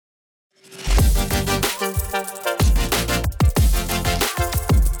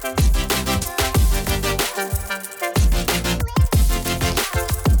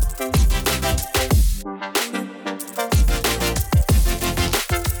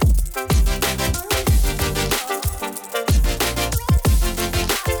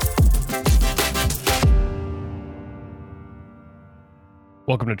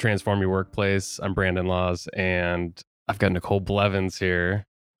Welcome to Transform Your Workplace. I'm Brandon Laws, and I've got Nicole Blevins here.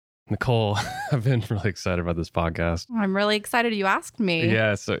 Nicole, I've been really excited about this podcast. I'm really excited you asked me.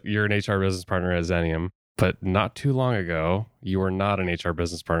 Yeah, so you're an HR business partner at Xenium, but not too long ago, you were not an HR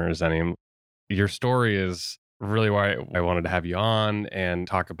business partner at Xenium. Your story is really why I wanted to have you on and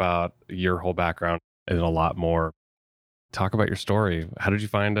talk about your whole background and a lot more. Talk about your story. How did you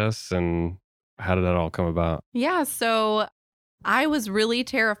find us, and how did that all come about? Yeah, so I was really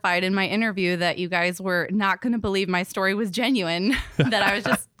terrified in my interview that you guys were not going to believe my story was genuine, that I was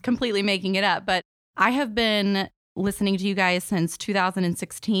just completely making it up. But I have been listening to you guys since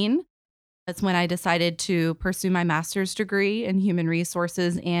 2016. That's when I decided to pursue my master's degree in human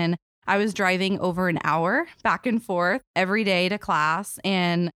resources. And I was driving over an hour back and forth every day to class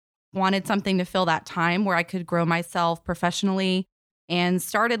and wanted something to fill that time where I could grow myself professionally, and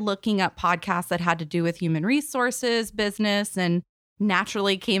started looking up podcasts that had to do with human resources, business, and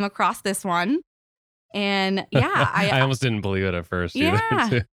naturally came across this one. And yeah, I almost didn't believe it at first. Yeah,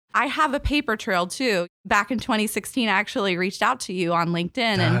 I have a paper trail too. Back in 2016, I actually reached out to you on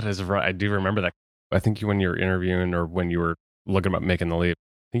LinkedIn. That is right. I do remember that. I think when you were interviewing or when you were looking about making the leap,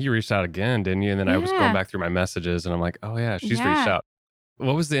 I think you reached out again, didn't you? And then I was going back through my messages and I'm like, oh yeah, she's reached out.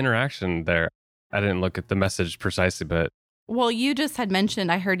 What was the interaction there? I didn't look at the message precisely, but well, you just had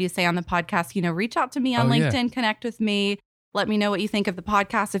mentioned, I heard you say on the podcast, reach out to me on LinkedIn, connect with me, let me know what you think of the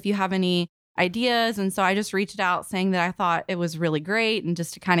podcast if you have any ideas. And so I just reached out saying that I thought it was really great and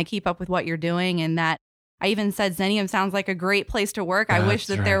just to kind of keep up with what you're doing. And that I even said Xenium sounds like a great place to work. I wish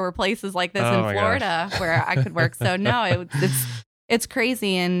that there were places like this in Florida where I could work. So no, it's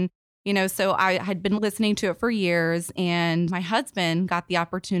crazy. And, so I had been listening to it for years, and my husband got the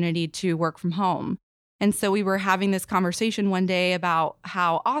opportunity to work from home. And so we were having this conversation one day about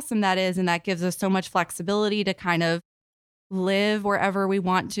how awesome that is. And that gives us so much flexibility to kind of live wherever we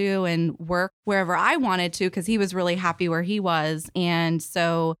want to and work wherever I wanted to, because he was really happy where he was. And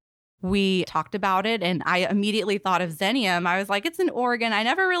so we talked about it, and I immediately thought of Xenium. I was like, it's in Oregon. I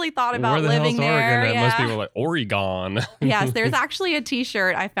never really thought about living there. Oregon? Most people are like, Oregon. Yes, there's actually a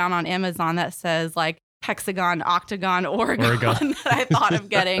t-shirt I found on Amazon that says like hexagon, octagon, Oregon. that I thought of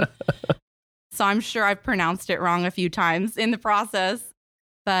getting. So I'm sure I've pronounced it wrong a few times in the process.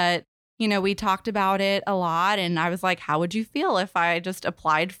 But, we talked about it a lot. And I was like, how would you feel if I just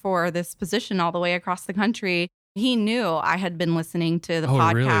applied for this position all the way across the country? He knew I had been listening to the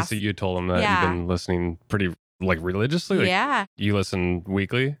podcast. Oh, really? So you told him that you've been listening pretty religiously? Yeah. You listen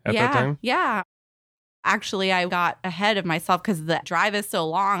weekly at that time? Yeah. Actually, I got ahead of myself because the drive is so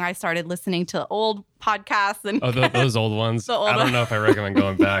long. I started listening to old podcasts. And those old ones. I don't know if I recommend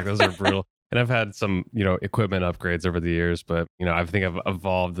going back. Those are brutal. And I've had some, equipment upgrades over the years, but, I think I've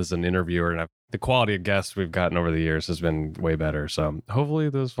evolved as an interviewer, and the quality of guests we've gotten over the years has been way better. So hopefully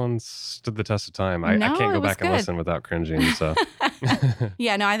those ones stood the test of time. I can't go back and listen without cringing. So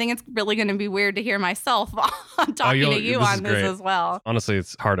yeah, no, I think it's really going to be weird to hear myself talking to you on this as well. Honestly,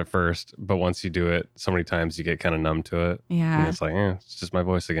 it's hard at first, but once you do it so many times, you get kind of numb to it. Yeah. And it's like, it's just my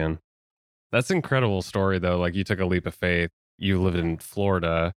voice again. That's an incredible story, though. Like, you took a leap of faith. You lived in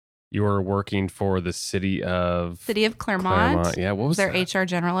Florida. You were working for the city of Claremont. Yeah, what was their that? HR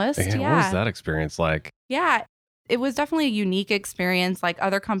generalist? Yeah, what was that experience like? Yeah, it was definitely a unique experience. Like,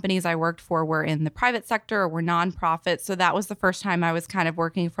 other companies I worked for were in the private sector or were nonprofit. So that was the first time I was kind of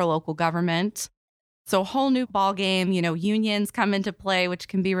working for local government. So a whole new ballgame, unions come into play, which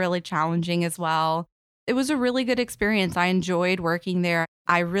can be really challenging as well. It was a really good experience. I enjoyed working there.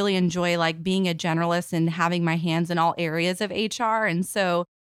 I really enjoy being a generalist and having my hands in all areas of HR. And so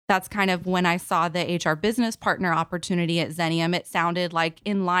that's kind of when I saw the HR business partner opportunity at Xenium. It sounded like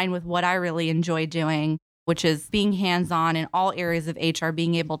in line with what I really enjoy doing, which is being hands-on in all areas of HR,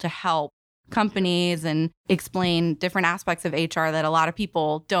 being able to help companies and explain different aspects of HR that a lot of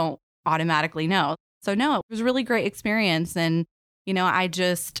people don't automatically know. So no, it was a really great experience. And, I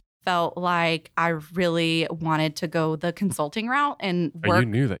just felt like I really wanted to go the consulting route and work. Oh, you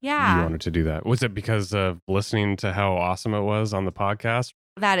knew that you wanted to do that. Was it because of listening to how awesome it was on the podcast?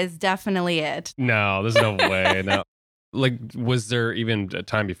 That is definitely it. No, there's no way. No. Was there even a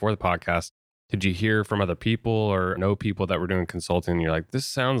time before the podcast, did you hear from other people or know people that were doing consulting and you're like, this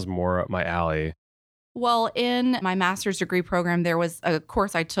sounds more up my alley? Well, in my master's degree program, there was a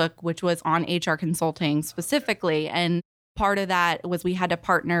course I took, which was on HR consulting specifically. And part of that was we had to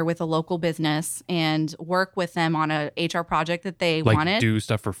partner with a local business and work with them on a HR project that they wanted. Do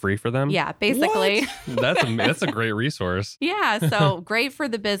stuff for free for them? Yeah, basically. That's a great resource. Yeah, so great for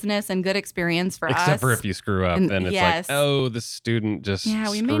the business and good experience for us. Except for if you screw up, then it's like, oh, the student just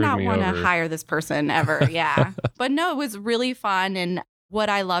we may not want to hire this person ever. Yeah. But no, it was really fun. And what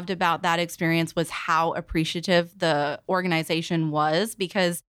I loved about that experience was how appreciative the organization was,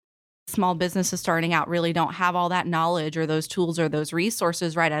 because small businesses starting out really don't have all that knowledge or those tools or those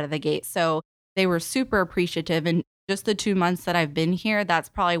resources right out of the gate. So they were super appreciative. And just the 2 months that I've been here, that's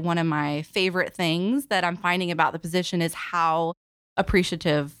probably one of my favorite things that I'm finding about the position is how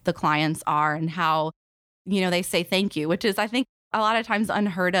appreciative the clients are and how, they say thank you, which is, I think, a lot of times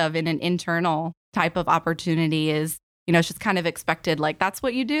unheard of in an internal type of opportunity is, it's just kind of expected, like that's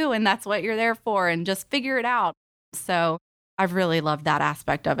what you do and that's what you're there for and just figure it out. So I've really loved that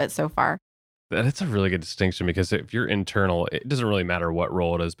aspect of it so far. That's a really good distinction, because if you're internal, it doesn't really matter what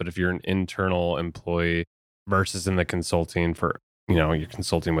role it is, but if you're an internal employee versus in the consulting for, you're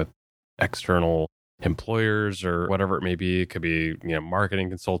consulting with external employers or whatever it may be, it could be, marketing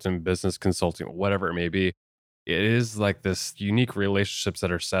consulting, business consulting, whatever it may be. It is like this unique relationships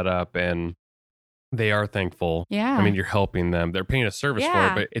that are set up, and they are thankful. Yeah. I mean, you're helping them. They're paying a service for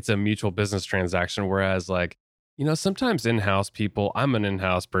it, but it's a mutual business transaction. Whereas like, sometimes in-house people, I'm an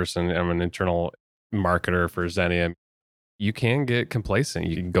in-house person, I'm an internal marketer for Xenium. You can get complacent.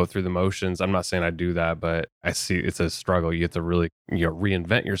 You can go through the motions. I'm not saying I do that, but I see it's a struggle. You have to really,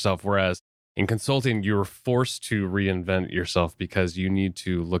 reinvent yourself. Whereas in consulting, you're forced to reinvent yourself because you need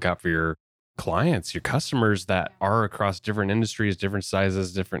to look out for your clients, your customers that are across different industries, different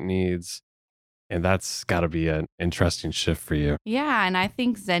sizes, different needs. And that's got to be an interesting shift for you. Yeah. And I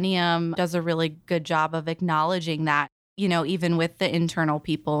think Xenium does a really good job of acknowledging that, even with the internal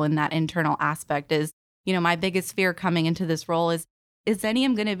people and that internal aspect is, my biggest fear coming into this role is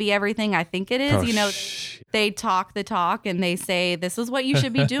Xenium going to be everything I think it is? They talk the talk and they say, this is what you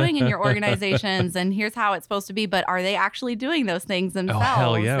should be doing in your organizations and here's how it's supposed to be. But are they actually doing those things themselves? Oh,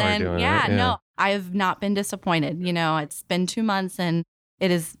 hell yeah, and we're doing it. Yeah. No, I have not been disappointed. It's been 2 months and it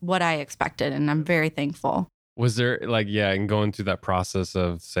is what I expected, and I'm very thankful. Was there and going through that process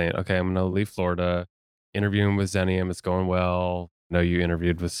of saying, okay, I'm going to leave Florida, interviewing with Xenium, it's going well. I know you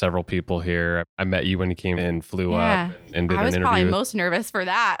interviewed with several people here. I met you when you came and flew up and did an interview. I was probably most nervous for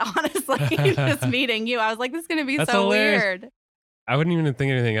that, honestly, just meeting you. I was like, this is going to be so hilarious. weird. I wouldn't even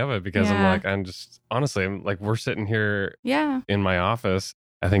think anything of it because I'm like, we're sitting here in my office.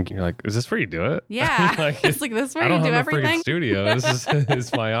 I think you're like, is this where you do it? Yeah. It's like, this is where you do everything? I don't have a freaking studio. This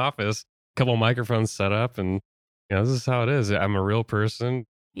is my office. A couple microphones set up, and this is how it is. I'm a real person.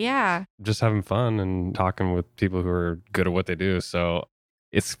 Yeah. Just having fun and talking with people who are good at what they do. So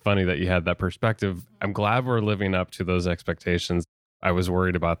it's funny that you had that perspective. I'm glad we're living up to those expectations. I was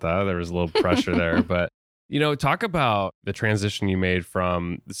worried about that. There was a little pressure there, but talk about the transition you made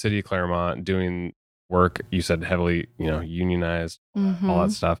from the city of Claremont doing work, you said heavily, unionized, all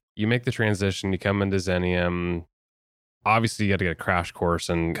that stuff. You make the transition, you come into Xenium. Obviously, you got to get a crash course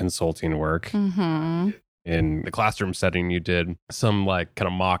in consulting work. In the classroom setting, you did some like kind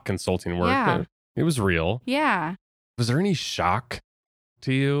of mock consulting work. Yeah. It was real. Yeah. Was there any shock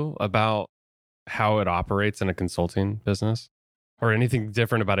to you about how it operates in a consulting business? Or anything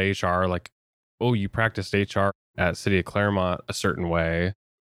different about HR? Like, oh, you practiced HR at City of Claremont a certain way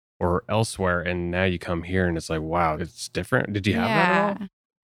or elsewhere, and now you come here and it's like, wow, it's different. Did you have that at all?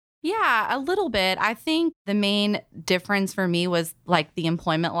 Yeah, a little bit. I think the main difference for me was like the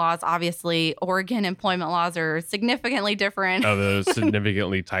employment laws. Obviously, Oregon employment laws are significantly different. Oh, they're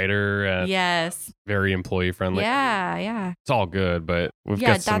significantly tighter and yes, very employee friendly. Yeah. It's all good, but we've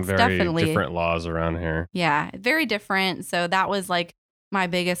got some very different laws around here. Yeah, very different. So that was like my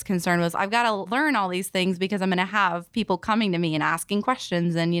biggest concern was I've got to learn all these things because I'm going to have people coming to me and asking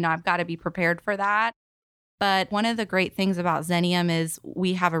questions. And, I've got to be prepared for that. But one of the great things about Xenium is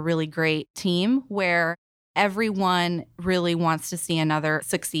we have a really great team where everyone really wants to see another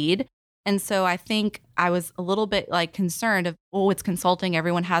succeed. And so I think I was a little bit like concerned of, it's consulting.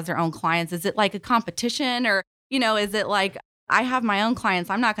 Everyone has their own clients. Is it like a competition or, is it like I have my own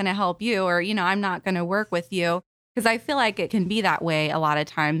clients. I'm not going to help you or, I'm not going to work with you. Because I feel like it can be that way a lot of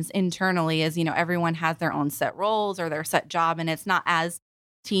times internally as, everyone has their own set roles or their set job and it's not as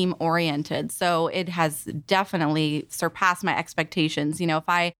team oriented. So it has definitely surpassed my expectations. If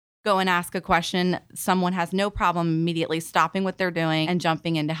I go and ask a question, someone has no problem immediately stopping what they're doing and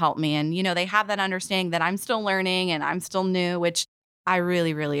jumping in to help me. And, they have that understanding that I'm still learning and I'm still new, which I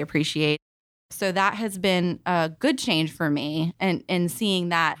really, really appreciate. So that has been a good change for me and seeing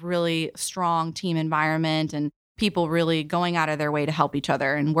that really strong team environment and people really going out of their way to help each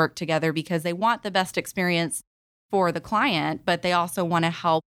other and work together because they want the best experience for the client, but they also want to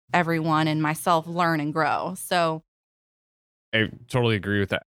help everyone and myself learn and grow. So I totally agree with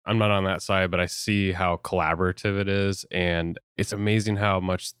that. I'm not on that side, but I see how collaborative it is. And it's amazing how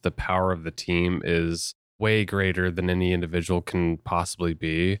much the power of the team is way greater than any individual can possibly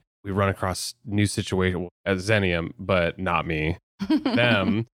be. We run across new situations at Xenium, but not me.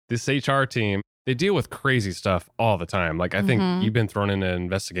 Them, this HR team, they deal with crazy stuff all the time. Like, I think you've been thrown in an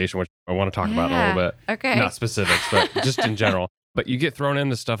investigation, which I want to talk about in a little bit. Okay. Not specifics, but just in general. But you get thrown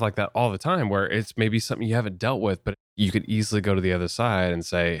into stuff like that all the time where it's maybe something you haven't dealt with, but you could easily go to the other side and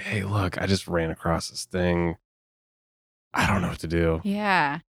say, hey, look, I just ran across this thing. I don't know what to do.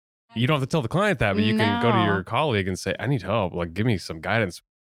 Yeah. You don't have to tell the client that, but you can go to your colleague and say, I need help. Like, give me some guidance.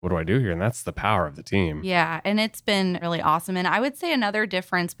 What do I do here? And that's the power of the team. Yeah. And it's been really awesome. And I would say another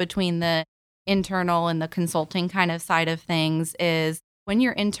difference between the internal and the consulting kind of side of things is when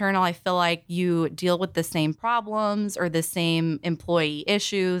you're internal, I feel like you deal with the same problems or the same employee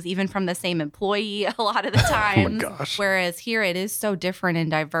issues, even from the same employee a lot of the time. Oh my gosh. Whereas here it is so different and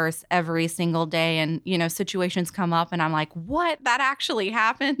diverse every single day. And, situations come up and I'm like, what? That actually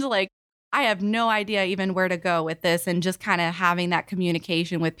happened? Like, I have no idea even where to go with this, and just kind of having that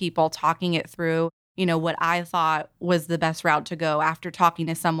communication with people, talking it through, what I thought was the best route to go after talking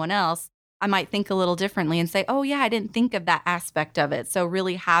to someone else. I might think a little differently and say, oh yeah, I didn't think of that aspect of it. So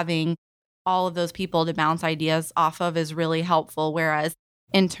really having all of those people to bounce ideas off of is really helpful. Whereas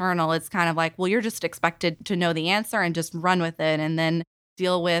internal, it's kind of like, well, you're just expected to know the answer and just run with it and then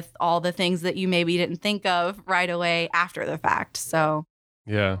deal with all the things that you maybe didn't think of right away after the fact. So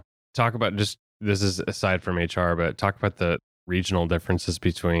yeah. Talk about this is aside from HR, but talk about the regional differences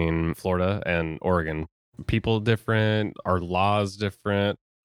between Florida and Oregon. People different, our laws different.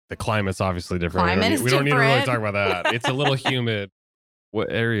 The climate's obviously different. We don't need to really talk about that. It's a little humid.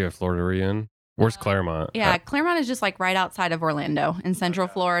 What area of Florida are you in? Where's Claremont? Yeah, Claremont is just like right outside of Orlando in Central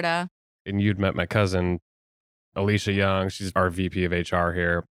Florida. And you'd met my cousin, Alicia Young. She's our VP of HR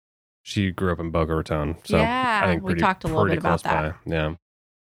here. She grew up in Boca Raton. So yeah, I think we talked a little bit about that. By. Yeah.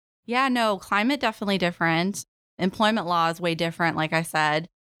 Yeah, no, climate definitely different. Employment law is way different, like I said.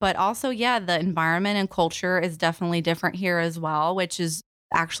 But also, yeah, the environment and culture is definitely different here as well, which is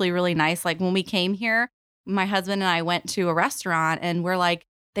actually really nice. Like when we came here, my husband and I went to a restaurant and we're like,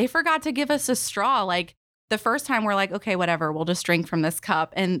 they forgot to give us a straw. Like the first time we're like, okay, whatever, we'll just drink from this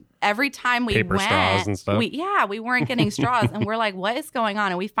cup. And every time we Paper straws and stuff. we weren't getting straws. And we're like, what is going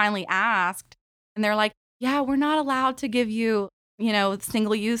on? And we finally asked and they're like, yeah, we're not allowed to give you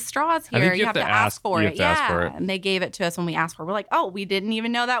single-use straws here. You have to ask for it. Yeah. And they gave it to us when we asked for it. We're like, oh, we didn't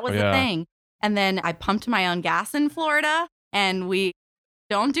even know that was a thing. And then I pumped my own gas in Florida, and we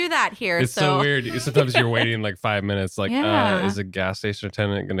don't do that here. It's so weird. Sometimes you're waiting like 5 minutes, like, is a gas station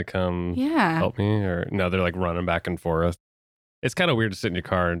attendant going to come help me? Or no, they're like running back and forth. It's kind of weird to sit in your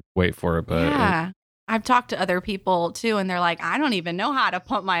car and wait for it. But I've talked to other people too, and they're like, I don't even know how to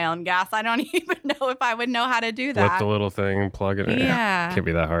pump my own gas. I don't even know if I would know how to do that. Flip the little thing, plug it in. Yeah. Can't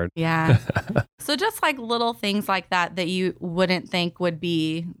be that hard. Yeah. So just like little things like that you wouldn't think would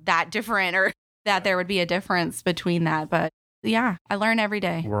be that different, or that there would be a difference between that. But yeah, I learn every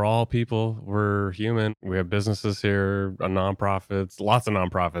day. We're all people. We're human. We have businesses here, nonprofits, lots of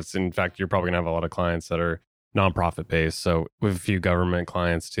nonprofits. In fact, you're probably going to have a lot of clients that are nonprofit based. So we have a few government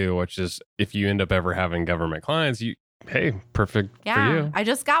clients too, which is if you end up ever having government clients, perfect for you. I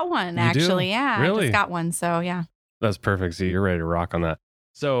just got one actually. Yeah. Really? I just got one. So yeah. That's perfect. So you're ready to rock on that.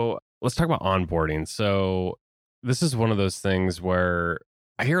 So let's talk about onboarding. So this is one of those things where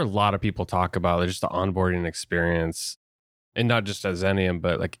I hear a lot of people talk about just the onboarding experience, and not just at Xenium,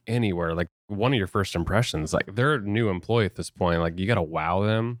 but like anywhere, like one of your first impressions, like they're a new employee at this point. Like you got to wow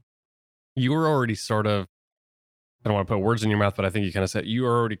them. You were already sort of, I don't want to put words in your mouth, but I think you kind of said you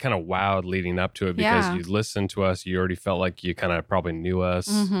were already kind of wowed leading up to it because you listened to us. You already felt like you kind of probably knew us,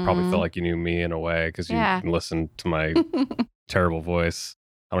 probably felt like you knew me in a way because you listened to my terrible voice.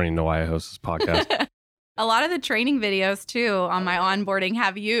 I don't even know why I host this podcast. A lot of the training videos too on my onboarding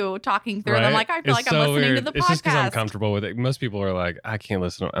have you talking through them. Like I feel like I'm listening to the podcast. It's just because I'm comfortable with it. Most people are like, I can't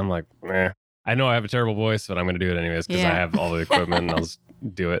listen. I'm like, I know I have a terrible voice, but I'm going to do it anyways because I have all the equipment and I'll just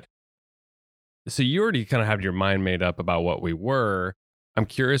do it. So you already kind of have your mind made up about what we were. I'm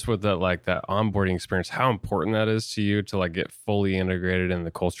curious with that onboarding experience, how important that is to you to like get fully integrated in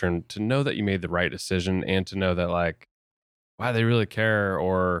the culture and to know that you made the right decision and to know that like, wow, they really care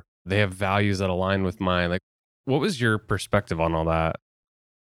or they have values that align with mine. Like, what was your perspective on all that?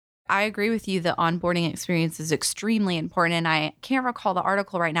 I agree with you. The onboarding experience is extremely important. And I can't recall the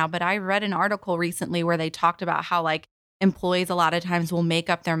article right now, but I read an article recently where they talked about how like employees a lot of times will make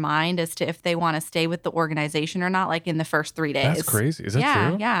up their mind as to if they want to stay with the organization or not, like in the first 3 days. That's crazy. Is that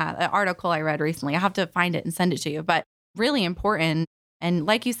true? Yeah. The article I read recently. I have to find it and send it to you, but really important. And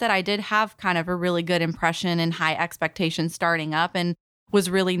like you said, I did have kind of a really good impression and high expectations starting up. And was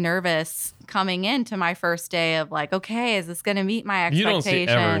really nervous coming into my first day of like, okay, is this going to meet my You expectations? don't seem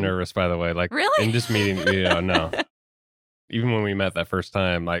ever nervous, by the way. Like, really? In just meeting, no. Even when we met that first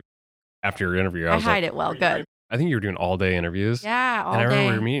time, like after your interview, I was hide like, it well. Good. I think you were doing all day interviews. Yeah, all and I day.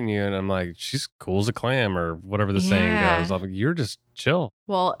 remember meeting you, and I'm like, she's cool as a clam, or whatever the saying goes. I'm like, you're just chill.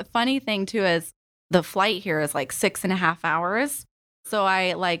 Well, funny thing too is the flight here is like 6.5 hours. So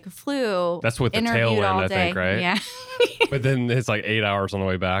I like flew. That's with the tailwind, I think, right? Yeah. But then it's like 8 hours on the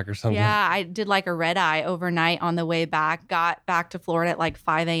way back or something. Yeah, I did like a red eye overnight on the way back. Got back to Florida at like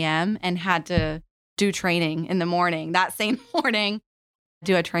 5 a.m. and had to do training in the morning. That same morning,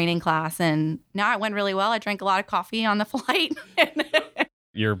 do a training class, and now it went really well. I drank a lot of coffee on the flight.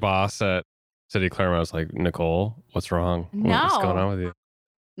 Your boss at City of Claremont was like, Nicole, what's wrong? No. What's going on with you?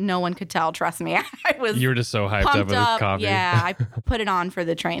 No one could tell. Trust me. I was. You were just so hyped up with the coffee. Yeah, I put it on for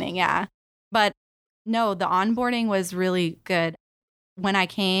the training. Yeah, but no, the onboarding was really good. When I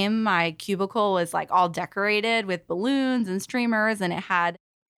came, my cubicle was like all decorated with balloons and streamers, and it had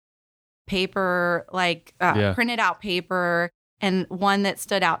paper, like printed out paper. And one that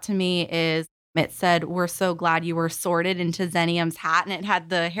stood out to me is it said, "We're so glad you were sorted into Xenium's hat." And it had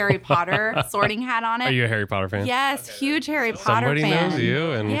the Harry Potter sorting hat on it. Are you a Harry Potter fan? Yes, huge Harry Potter Somebody fan. knows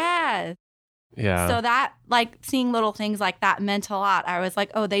you. And yes. Yeah. So that, like, seeing little things like that meant a lot. I was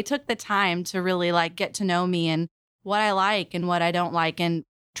like, oh, they took the time to really like get to know me and what I like and what I don't like, and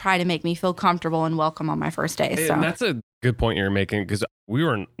try to make me feel comfortable and welcome on my first day. So And that's a good point you're making, because we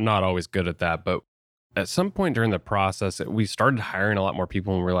were not always good at that. But at some point during the process, we started hiring a lot more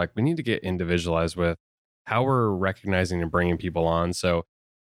people, and we're like, we need to get individualized with how we're recognizing and bringing people on. So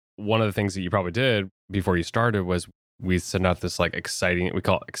one of the things that you probably did before you started was we sent out this like exciting, we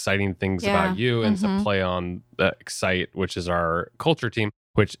call it exciting things about you. And it's a play on the Excite, which is our culture team,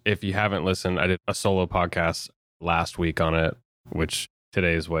 which if you haven't listened, I did a solo podcast last week on it, which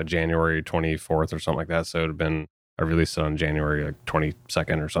today is January 24th or something like that. So it would have been, I released it on January like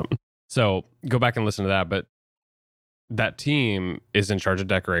 22nd or something. So go back and listen to that. But that team is in charge of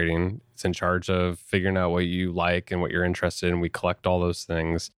decorating. It's in charge of figuring out what you like and what you're interested in. We collect all those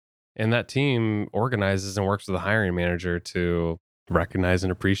things. And that team organizes and works with the hiring manager to recognize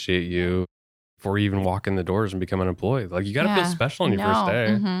and appreciate you before you even walk in the doors and become an employee. Like, you got to feel special on your first day.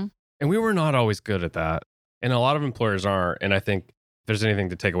 And we were not always good at that. And a lot of employers aren't. And I think if there's anything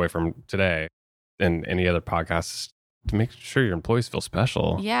to take away from today and any other podcasts, to make sure your employees feel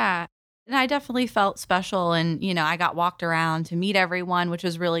special. Yeah. And I definitely felt special. And, you know, I got walked around to meet everyone, which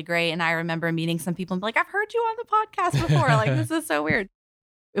was really great. And I remember meeting some people and be like, I've heard you on the podcast before. Like, this is so weird.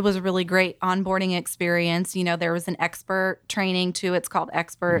 It was a really great onboarding experience. You know, there was an expert training too. It's called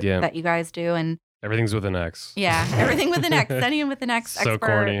Expert that you guys do. And everything's with an X. Yeah, everything with an X. Xenium with an X. So expert.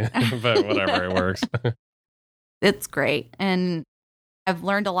 Corny, but whatever, it works. It's great. And I've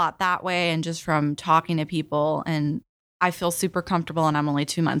learned a lot that way, and just from talking to people, and I feel super comfortable, and I'm only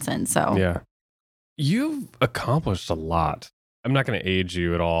 2 months in. So yeah, you've accomplished a lot. I'm not going to age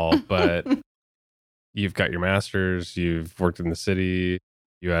you at all, but you've got your master's, you've worked in the city.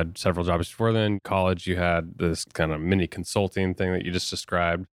 You had several jobs before then. College, you had this kind of mini consulting thing that you just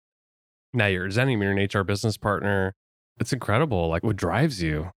described. Now you're at Xenium, you're an HR business partner. It's incredible. Like, what drives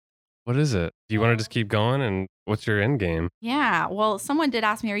you? What is it? Do you want to just keep going? And what's your end game? Yeah. Well, someone did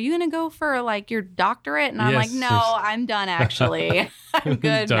ask me, are you going to go for like your doctorate? And I'm like, no, I'm done actually. I'm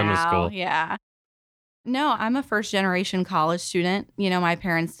good done now. with school. Yeah. No, I'm a first generation college student. You know, my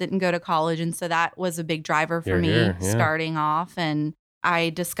parents didn't go to college. And so that was a big driver for me starting off. And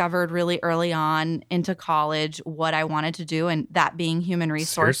I discovered really early on into college what I wanted to do, and that being human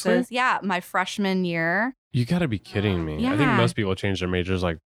resources. Seriously? Yeah, my freshman year. You got to be kidding me. Yeah. I think most people change their majors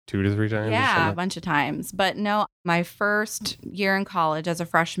like 2 to 3 times. Yeah, a bunch of times. But no, my first year in college as a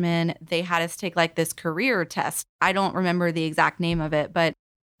freshman, they had us take like this career test. I don't remember the exact name of it, but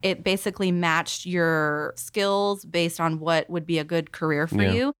it basically matched your skills based on what would be a good career for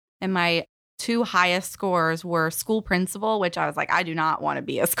you. And my 2 highest scores were school principal, which I was like, I do not want to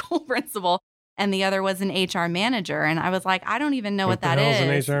be a school principal. And the other was an HR manager. And I was like, I don't even know what that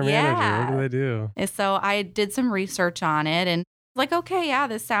is. An HR manager? What do they do? And so I did some research on it and like, okay, yeah,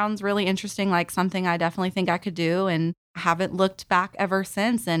 this sounds really interesting. Like something I definitely think I could do, and haven't looked back ever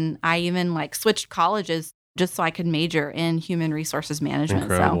since. And I even like switched colleges just so I could major in human resources management.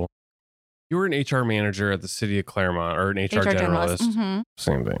 Incredible. You were an HR manager at the City of Claremont, or an HR generalist.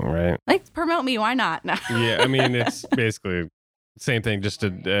 Same thing, right? Like, promote me. Why not? No. Yeah, I mean, it's basically same thing, just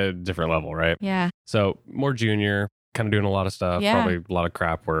a different level, right? Yeah. So more junior, kind of doing a lot of stuff, probably a lot of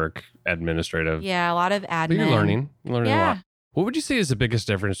crap work, administrative. Yeah, a lot of admin. But you're learning a lot. What would you say is the biggest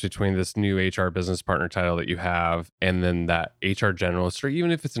difference between this new HR business partner title that you have and then that HR generalist, or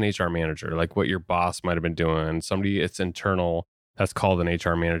even if it's an HR manager, like what your boss might have been doing, somebody it's internal that's called an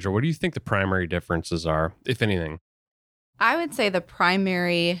HR manager? What do you think the primary differences are, if anything? I would say the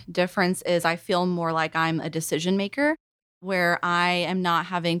primary difference is I feel more like I'm a decision maker, where I am not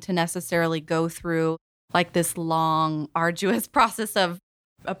having to necessarily go through like this long, arduous process of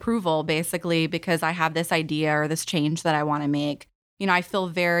approval, basically, because I have this idea or this change that I want to make. I feel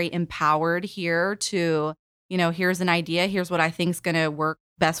very empowered here to, here's an idea, here's what I think is going to work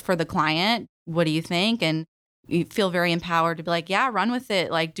best for the client. What do you think? And you feel very empowered to be like, yeah, run with it.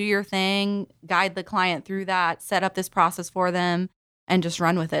 Like, do your thing, guide the client through that, set up this process for them, and just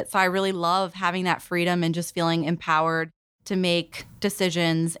run with it. So I really love having that freedom and just feeling empowered to make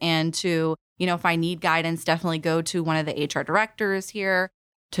decisions and to, if I need guidance, definitely go to one of the HR directors here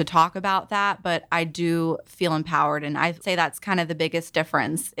to talk about that. But I do feel empowered. And I say that's kind of the biggest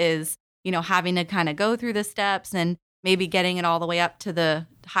difference is, having to kind of go through the steps and maybe getting it all the way up to the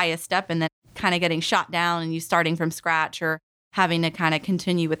highest step and then kind of getting shot down and you starting from scratch, or having to kind of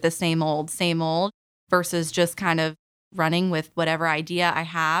continue with the same old versus just kind of running with whatever idea I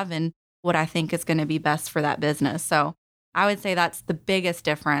have and what I think is going to be best for that business. So I would say that's the biggest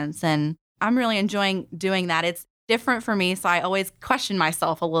difference. And I'm really enjoying doing that. It's different for me. So I always question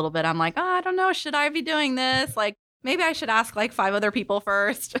myself a little bit. I'm like, I don't know. Should I be doing this? Like, maybe I should ask like 5 other people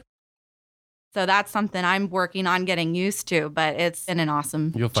first. So that's something I'm working on getting used to, but it's been an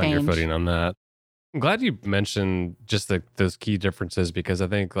awesome You'll find change. your footing on that. I'm glad you mentioned just those key differences, because I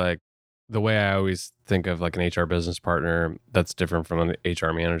think like the way I always think of like an HR business partner that's different from an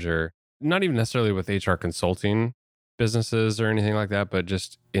HR manager, not even necessarily with HR consulting businesses or anything like that, but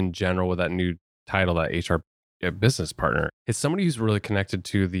just in general with that new title, that HR business partner. It's somebody who's really connected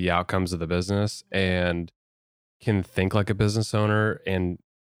to the outcomes of the business and can think like a business owner and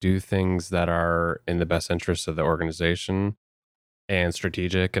do things that are in the best interest of the organization and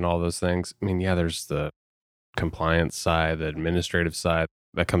strategic and all those things. I mean, yeah, there's the compliance side, the administrative side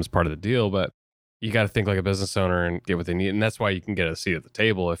that comes part of the deal, but you got to think like a business owner and get what they need. And that's why you can get a seat at the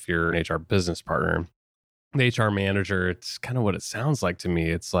table if you're an HR business partner. The HR manager, it's kind of what it sounds like to me.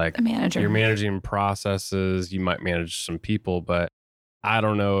 It's like a manager. You're managing processes, you might manage some people, but I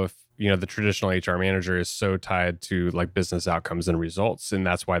don't know if the traditional HR manager is so tied to like business outcomes and results. And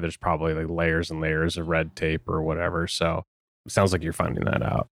that's why there's probably like layers and layers of red tape or whatever. So it sounds like you're finding that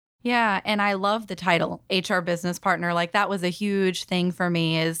out. Yeah. And I love the title HR business partner. Like that was a huge thing for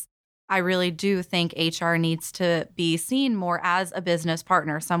me is I really do think HR needs to be seen more as a business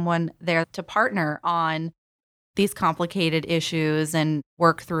partner, someone there to partner on these complicated issues and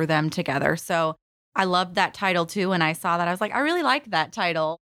work through them together. So I loved that title too. When I saw that, I was like, I really like that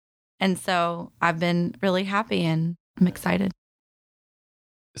title. And so I've been really happy and I'm excited.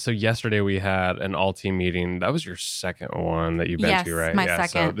 So yesterday we had an all-team meeting. That was your second one that you've been to, right? My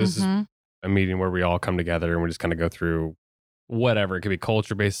second. So this is a meeting where we all come together and we just kind of go through whatever. It could be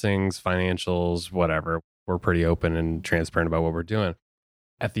culture-based things, financials, whatever. We're pretty open and transparent about what we're doing.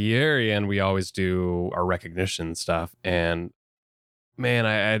 At the very end, we always do our recognition stuff. And man,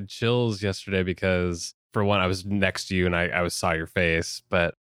 I had chills yesterday because for one, I was next to you and I saw your face,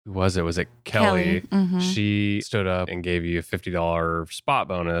 but who was it? Was it Kelly? She stood up and gave you a $50 spot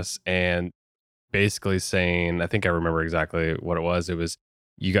bonus and basically saying, I think I remember exactly what it was. It was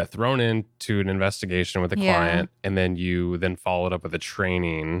you got thrown into an investigation with a client and then you then followed up with a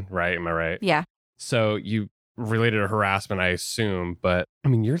training, right? Am I right? Yeah. So you related to harassment, I assume, but I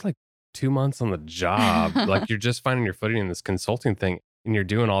mean, you're like 2 months on the job. Like you're just finding your footing in this consulting thing and you're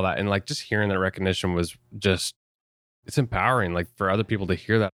doing all that. And like just hearing that recognition was just, it's empowering. Like for other people to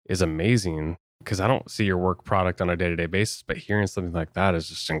hear that is amazing because I don't see your work product on a day-to-day basis, but hearing something like that is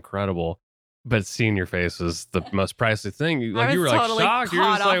just incredible. But seeing your face was the most priceless thing. Like you were like shocked. You're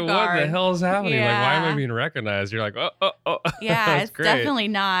just like, what the hell is happening? Like, why am I being recognized? You're like, oh. Yeah, it's great. Definitely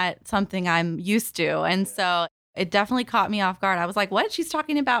not something I'm used to. And so it definitely caught me off guard. I was like, what? She's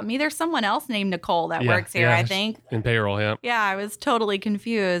talking about me? There's someone else named Nicole that works here, I think. In payroll, yeah. Yeah, I was totally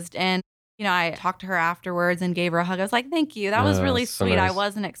confused. And I talked to her afterwards and gave her a hug. I was like, thank you. That was really sweet. Nice. I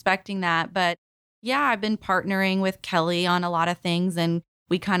wasn't expecting that. But yeah, I've been partnering with Kelly on a lot of things. And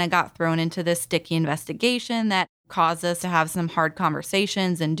we kind of got thrown into this sticky investigation that caused us to have some hard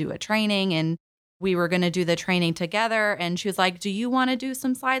conversations and do a training. And we were going to do the training together. And she was like, do you want to do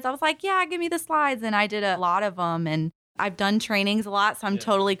some slides? I was like, yeah, give me the slides. And I did a lot of them. And I've done trainings a lot, so I'm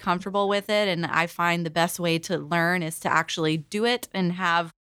totally comfortable with it. And I find the best way to learn is to actually do it and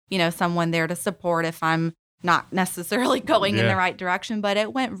have someone there to support if I'm not necessarily going in the right direction. But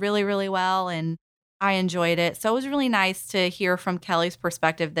it went really, really well. And I enjoyed it. So it was really nice to hear from Kelly's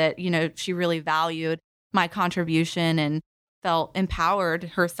perspective that, she really valued my contribution and felt empowered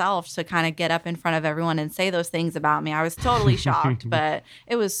herself to kind of get up in front of everyone and say those things about me. I was totally shocked, but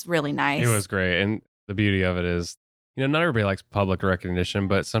it was really nice. It was great. And the beauty of it is, not everybody likes public recognition,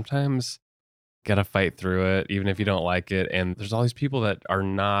 but sometimes got to fight through it, even if you don't like it. And there's all these people that are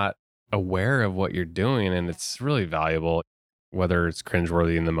not aware of what you're doing. And it's really valuable, whether it's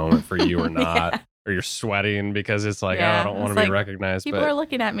cringeworthy in the moment for you or not. Yeah. Or you're sweating because it's like, I don't want to be recognized. People are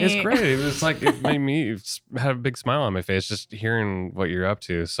looking at me. It's great. It's like, it made me have a big smile on my face just hearing what you're up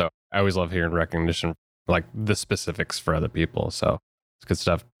to. So I always love hearing recognition, like the specifics for other people. So it's good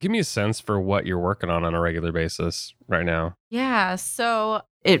stuff. Give me a sense for what you're working on a regular basis right now. Yeah. So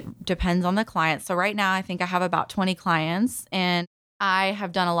it depends on the client. So right now, I think I have about 20 clients, and I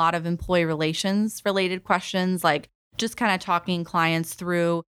have done a lot of employee relations related questions, like just kind of talking clients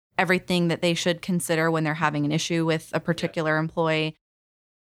through everything that they should consider when they're having an issue with a particular employee.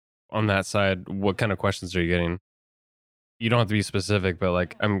 On that side, what kind of questions are you getting? You don't have to be specific, but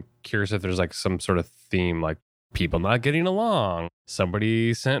like, I'm curious if there's like some sort of theme, like people not getting along.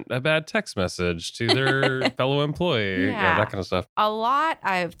 Somebody sent a bad text message to their fellow employee. Yeah, that kind of stuff. A lot,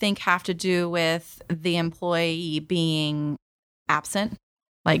 I think, have to do with the employee being absent.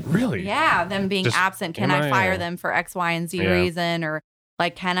 Like, really? Yeah, them being just absent. Can I fire them for X, Y, and Z reason? Or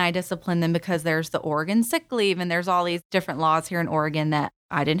like, can I discipline them because there's the Oregon sick leave? And there's all these different laws here in Oregon that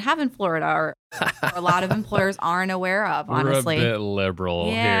I didn't have in Florida, or a lot of employers aren't aware of, honestly. We're a bit liberal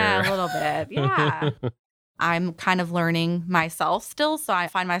here. Yeah, a little bit. Yeah. I'm kind of learning myself still. So I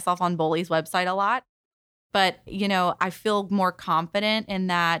find myself on Bully's website a lot. But, I feel more confident in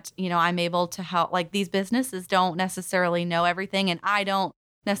that, I'm able to help. Like, these businesses don't necessarily know everything, and I don't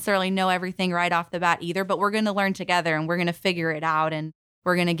necessarily know everything right off the bat either. But we're going to learn together, and we're going to figure it out. And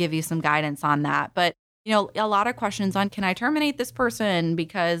we're going to give you some guidance on that. But, a lot of questions on, can I terminate this person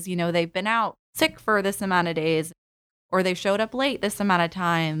because, they've been out sick for this amount of days, or they showed up late this amount of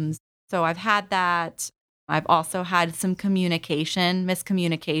times. So I've had that. I've also had some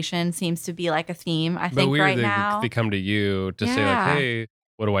miscommunication seems to be like a theme, I think, right now. They come to you to say like, hey,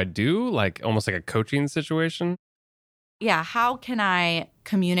 what do I do? Like almost like a coaching situation. Yeah. How can I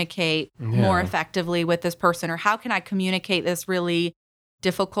communicate more effectively with this person? Or how can I communicate this really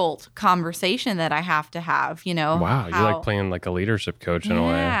difficult conversation that I have to have, Wow. You're like playing like a leadership coach in a way.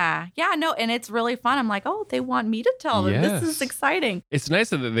 Yeah. Yeah. No. And it's really fun. I'm like, oh, they want me to tell them. This is exciting. It's nice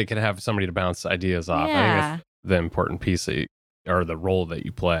that they can have somebody to bounce ideas off. Yeah. I think that's the important piece or the role that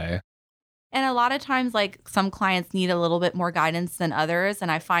you play. And a lot of times, like, some clients need a little bit more guidance than others. And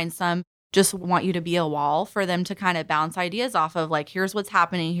I find some just want you to be a wall for them to kind of bounce ideas off of, like, here's what's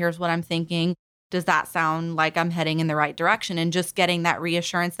happening. Here's what I'm thinking. Does that sound like I'm heading in the right direction? And just getting that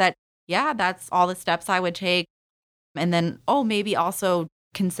reassurance that, yeah, that's all the steps I would take. And then, maybe also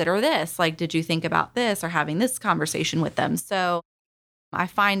consider this. Like, did you think about this, or having this conversation with them? So I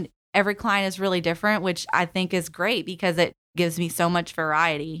find every client is really different, which I think is great because it gives me so much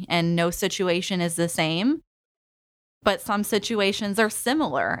variety, and no situation is the same, but some situations are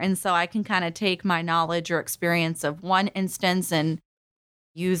similar. And so I can kind of take my knowledge or experience of one instance and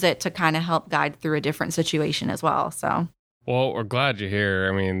use it to kind of help guide through a different situation as well. So, well, we're glad you're here.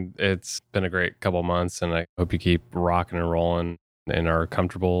 I mean, it's been a great couple months, and I hope you keep rocking and rolling and are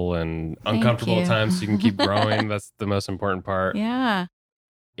comfortable and uncomfortable at times so you can keep growing. That's the most important part. Yeah.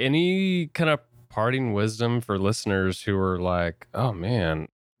 Any kind of parting wisdom for listeners who are like, oh man,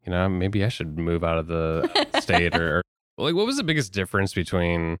 maybe I should move out of the state, or like, what was the biggest difference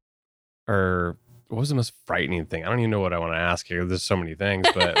between, or what was the most frightening thing? I don't even know what I want to ask here. There's so many things,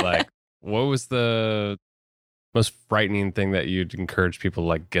 but like, what was the most frightening thing that you'd encourage people to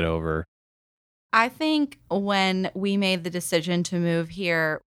like get over? I think when we made the decision to move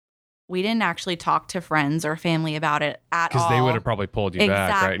here, we didn't actually talk to friends or family about it at all. Because they would have probably pulled you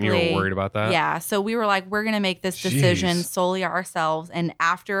back, right? And you were worried about that? Yeah. So we were like, we're going to make this decision solely ourselves. And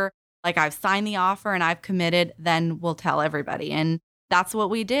after, like, I've signed the offer and I've committed, then we'll tell everybody. And that's what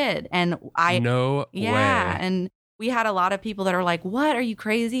we did. And no way. And we had a lot of people that are like, what? Are you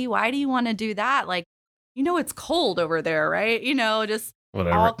crazy? Why do you want to do that? Like, it's cold over there, right? Just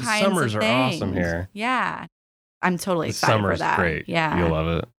whatever. All kinds Summers of are things. Awesome here. Yeah. I'm totally excited for that. Summer's great. Yeah. You'll love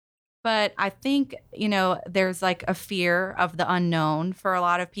it. But I think, there's like a fear of the unknown for a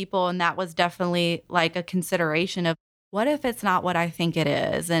lot of people. And that was definitely like a consideration of, what if it's not what I think it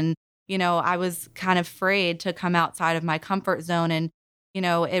is? And, I was kind of afraid to come outside of my comfort zone. And,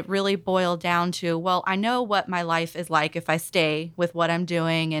 it really boiled down to, well, I know what my life is like if I stay with what I'm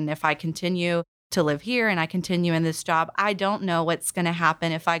doing. And if I continue to live here and I continue in this job, I don't know what's going to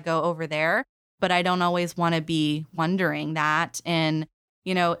happen if I go over there. but I don't always want to be wondering that. And,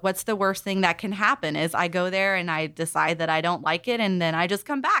 what's the worst thing that can happen is I go there and I decide that I don't like it, and then I just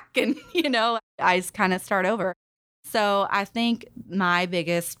come back and, I just kind of start over. So I think my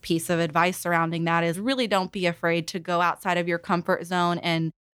biggest piece of advice surrounding that is really don't be afraid to go outside of your comfort zone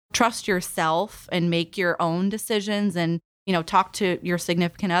and trust yourself and make your own decisions and, talk to your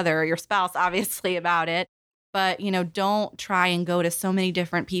significant other or your spouse, obviously, about it. But, don't try and go to so many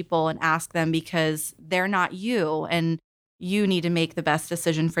different people and ask them because they're not you and you need to make the best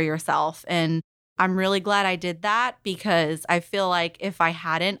decision for yourself. And I'm really glad I did that because I feel like if I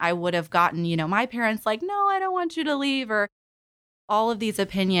hadn't, I would have gotten, my parents like, no, I don't want you to leave, or all of these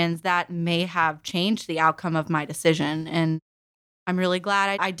opinions that may have changed the outcome of my decision. And I'm really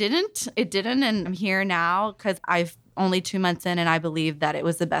glad I didn't. It didn't. And I'm here now because I've only 2 months in and I believe that it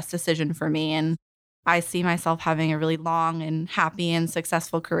was the best decision for me. And I see myself having a really long and happy and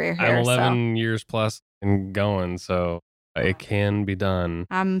successful career here. I'm 11 years plus and going, so it can be done.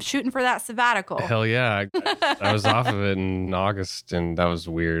 I'm shooting for that sabbatical. Hell yeah. I was off of it in August, and that was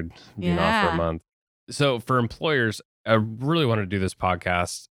weird being off for a month. So for employers, I really wanted to do this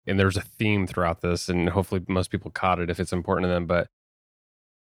podcast, and there's a theme throughout this, and hopefully most people caught it if it's important to them. But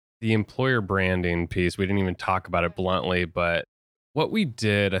the employer branding piece, we didn't even talk about it bluntly, but what we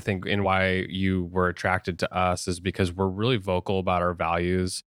did, I think, and why you were attracted to us is because we're really vocal about our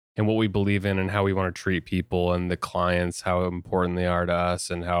values and what we believe in and how we want to treat people and the clients, how important they are to us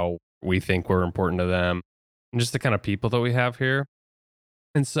and how we think we're important to them, and just the kind of people that we have here.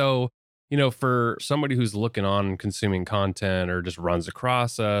 And so, for somebody who's looking on and consuming content or just runs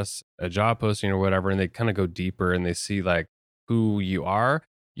across us, a job posting or whatever, and they kind of go deeper and they see like who you are,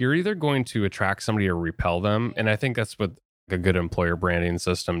 you're either going to attract somebody or repel them. And I think that's what a good employer branding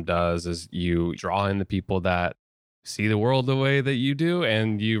system does, is you draw in the people that see the world the way that you do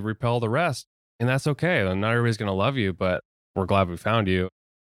and you repel the rest. And that's okay. Not everybody's going to love you, but we're glad we found you.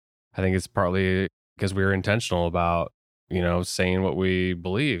 I think it's partly because we were intentional about, saying what we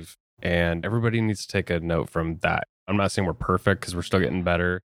believe, and everybody needs to take a note from that. I'm not saying we're perfect because we're still getting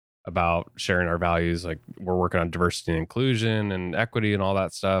better about sharing our values. Like, we're working on diversity and inclusion and equity and all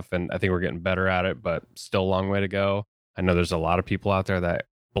that stuff. And I think we're getting better at it, but still a long way to go. I know there's a lot of people out there that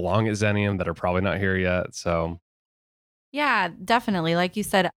belong at Xenium that are probably not here yet. So yeah, definitely. Like you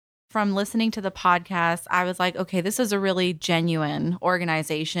said, from listening to the podcast, I was like, okay, this is a really genuine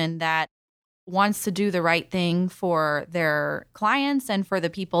organization that wants to do the right thing for their clients and for the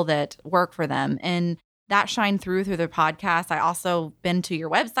people that work for them. And that shined through the podcast. I also been to your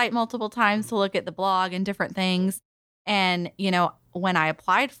website multiple times to look at the blog and different things. And, when I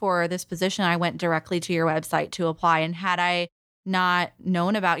applied for this position, I went directly to your website to apply. And had I not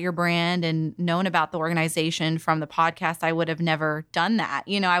known about your brand and known about the organization from the podcast, I would have never done that.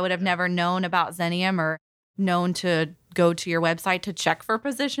 I would have never known about Xenium or known to go to your website to check for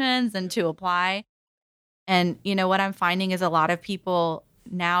positions and to apply. And, what I'm finding is a lot of people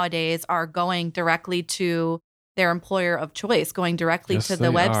nowadays are going directly to their employer of choice, going directly to the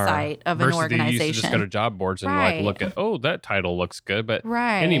website of an organization. They used to just go to job boards and like look at, oh, that title looks good. But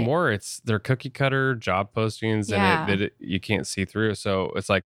anymore, it's their cookie cutter job postings and you can't see through. So it's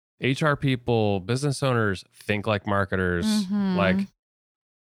like HR people, business owners think like marketers. Like,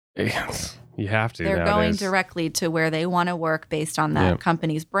 you have to. They're nowadays. Going directly to where they want to work based on that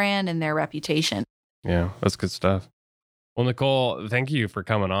company's brand and their reputation. Yeah, that's good stuff. Well, Nicole, thank you for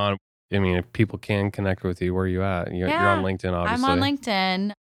coming on. I mean, if people can connect with you, where are you at? You're on LinkedIn, obviously. I'm on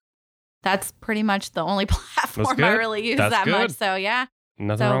LinkedIn. That's pretty much the only platform I really use that much. So, yeah.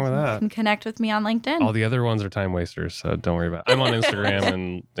 Nothing wrong with that. You can connect with me on LinkedIn. All the other ones are time wasters, so don't worry about it. I'm on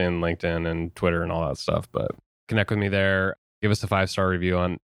Instagram and LinkedIn and Twitter and all that stuff, but connect with me there. Give us a 5-star review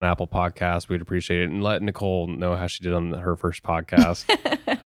on Apple Podcasts. We'd appreciate it. And let Nicole know how she did on her first podcast.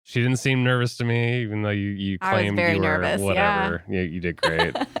 She didn't seem nervous to me, even though you claimed you were nervous, whatever. Yeah, you did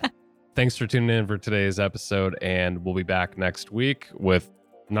great. Thanks for tuning in for today's episode, and we'll be back next week with,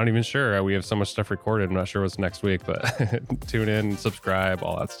 I'm not even sure. We have so much stuff recorded. I'm not sure what's next week, but tune in, subscribe,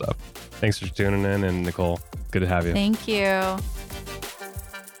 all that stuff. Thanks for tuning in, and Nicole, good to have you. Thank you.